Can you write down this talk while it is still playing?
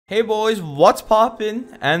Hey boys, what's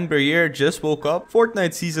poppin'? Amber here, just woke up.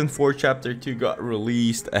 Fortnite Season 4 Chapter 2 got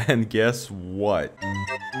released, and guess what?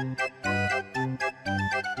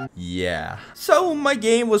 Yeah. So my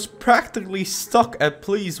game was practically stuck at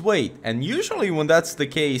please wait. And usually when that's the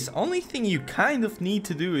case, only thing you kind of need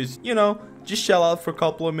to do is, just chill out for a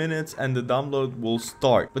couple of minutes and the download will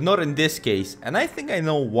start. But not in this case, and I think I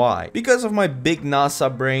know why. Because of my big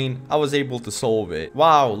NASA brain, I was able to solve it.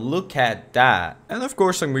 Wow, look at that. And of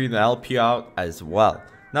course I'm going to help you out as well.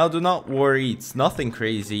 Now do not worry, it's nothing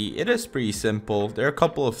crazy, it is pretty simple. There are a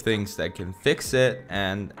couple of things that can fix it,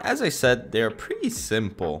 and as I said, they're pretty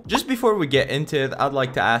simple. Just before we get into it, I'd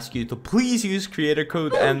like to ask you to please use creator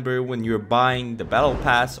code Amber when you're buying the battle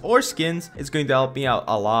pass or skins. It's going to help me out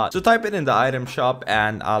a lot. So type it in the item shop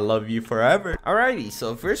and I'll love you forever. Alrighty,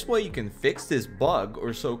 so first way you can fix this bug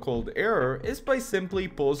or so-called error is by simply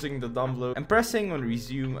pausing the download and pressing on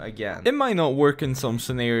resume again. It might not work in some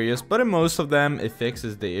scenarios, but in most of them it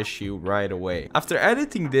fixes the issue right away. After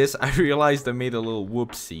editing this, I realized I made a little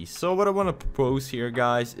whoopsie. So what I want to propose here,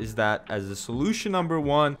 guys, is that as a solution number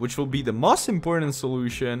one, which will be the most important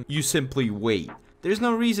solution, you simply wait. There's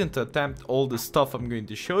no reason to attempt all the stuff I'm going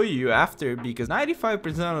to show you after, because 95%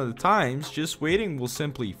 of the times, just waiting will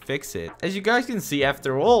simply fix it. As you guys can see,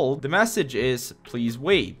 after all, the message is please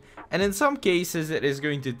wait. And in some cases, it is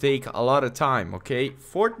going to take a lot of time, okay?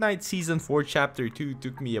 Fortnite Season 4 Chapter 2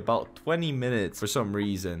 took me about 20 minutes for some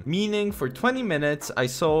reason. Meaning, for 20 minutes, I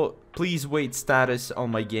saw please wait status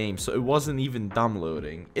on my game, so it wasn't even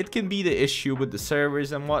downloading. It can be the issue with the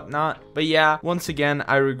servers and whatnot. But yeah, once again,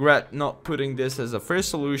 I regret not putting this as a first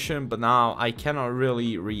solution, but now I cannot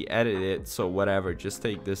really re-edit it, so whatever. Just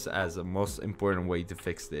take this as the most important way to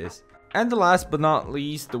fix this. And the last but not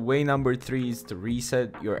least, the way number 3 is to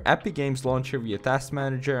reset your Epic Games launcher via Task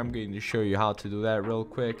Manager. I'm going to show you how to do that real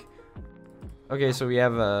quick. Okay, so we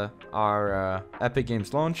have our Epic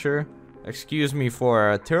Games launcher. Excuse me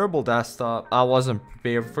for a terrible desktop. I wasn't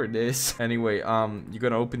prepared for this. Anyway, you're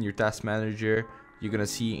gonna open your Task Manager. You're gonna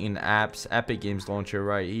see in apps Epic Games launcher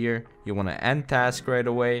right here. You want to end task right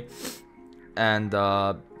away, and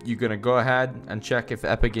you're gonna go ahead and check if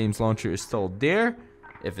Epic Games launcher is still there.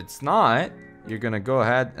 If it's not, you're gonna go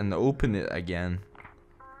ahead and open it again.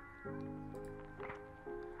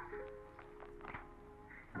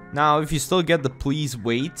 Now, if you still get the please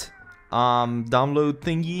wait download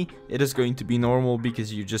thingy, it is going to be normal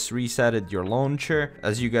because you just resetted your launcher.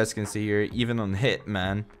 As you guys can see here, even on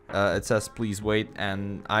Hitman, it says please wait,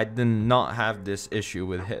 and I did not have this issue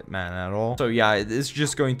with Hitman at all. So yeah, it's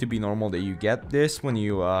just going to be normal that you get this when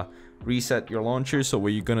you reset your launcher. So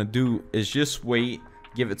what you're gonna do is just wait,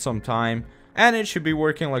 give it some time, and it should be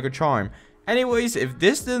working like a charm. Anyways, if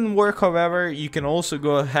this didn't work, however, you can also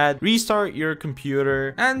go ahead, restart your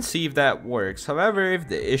computer and see if that works. However, if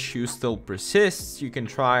the issue still persists, you can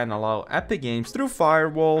try and allow Epic Games through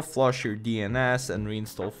firewall, flush your DNS, and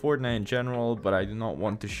reinstall Fortnite in general, but I do not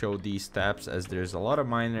want to show these steps as there's a lot of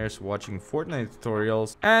minors watching Fortnite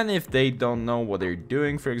tutorials, and if they don't know what they're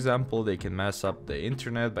doing, for example, they can mess up the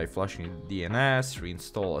internet by flushing the DNS,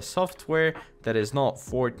 reinstall a software that is not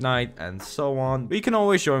Fortnite, and so on. But you can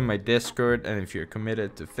always join my Discord, and if you're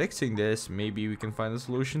committed to fixing this, maybe we can find a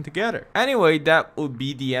solution together. Anyway, that would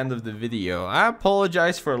be the end of the video. I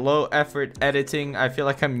apologize for low effort editing. I feel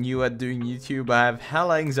like I'm new at doing YouTube. I have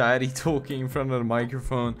hella anxiety talking in front of the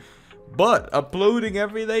microphone. But uploading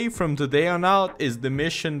every day from today on out is the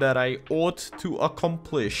mission that I ought to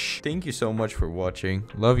accomplish. Thank you so much for watching.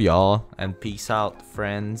 Love y'all, and peace out,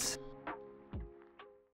 friends.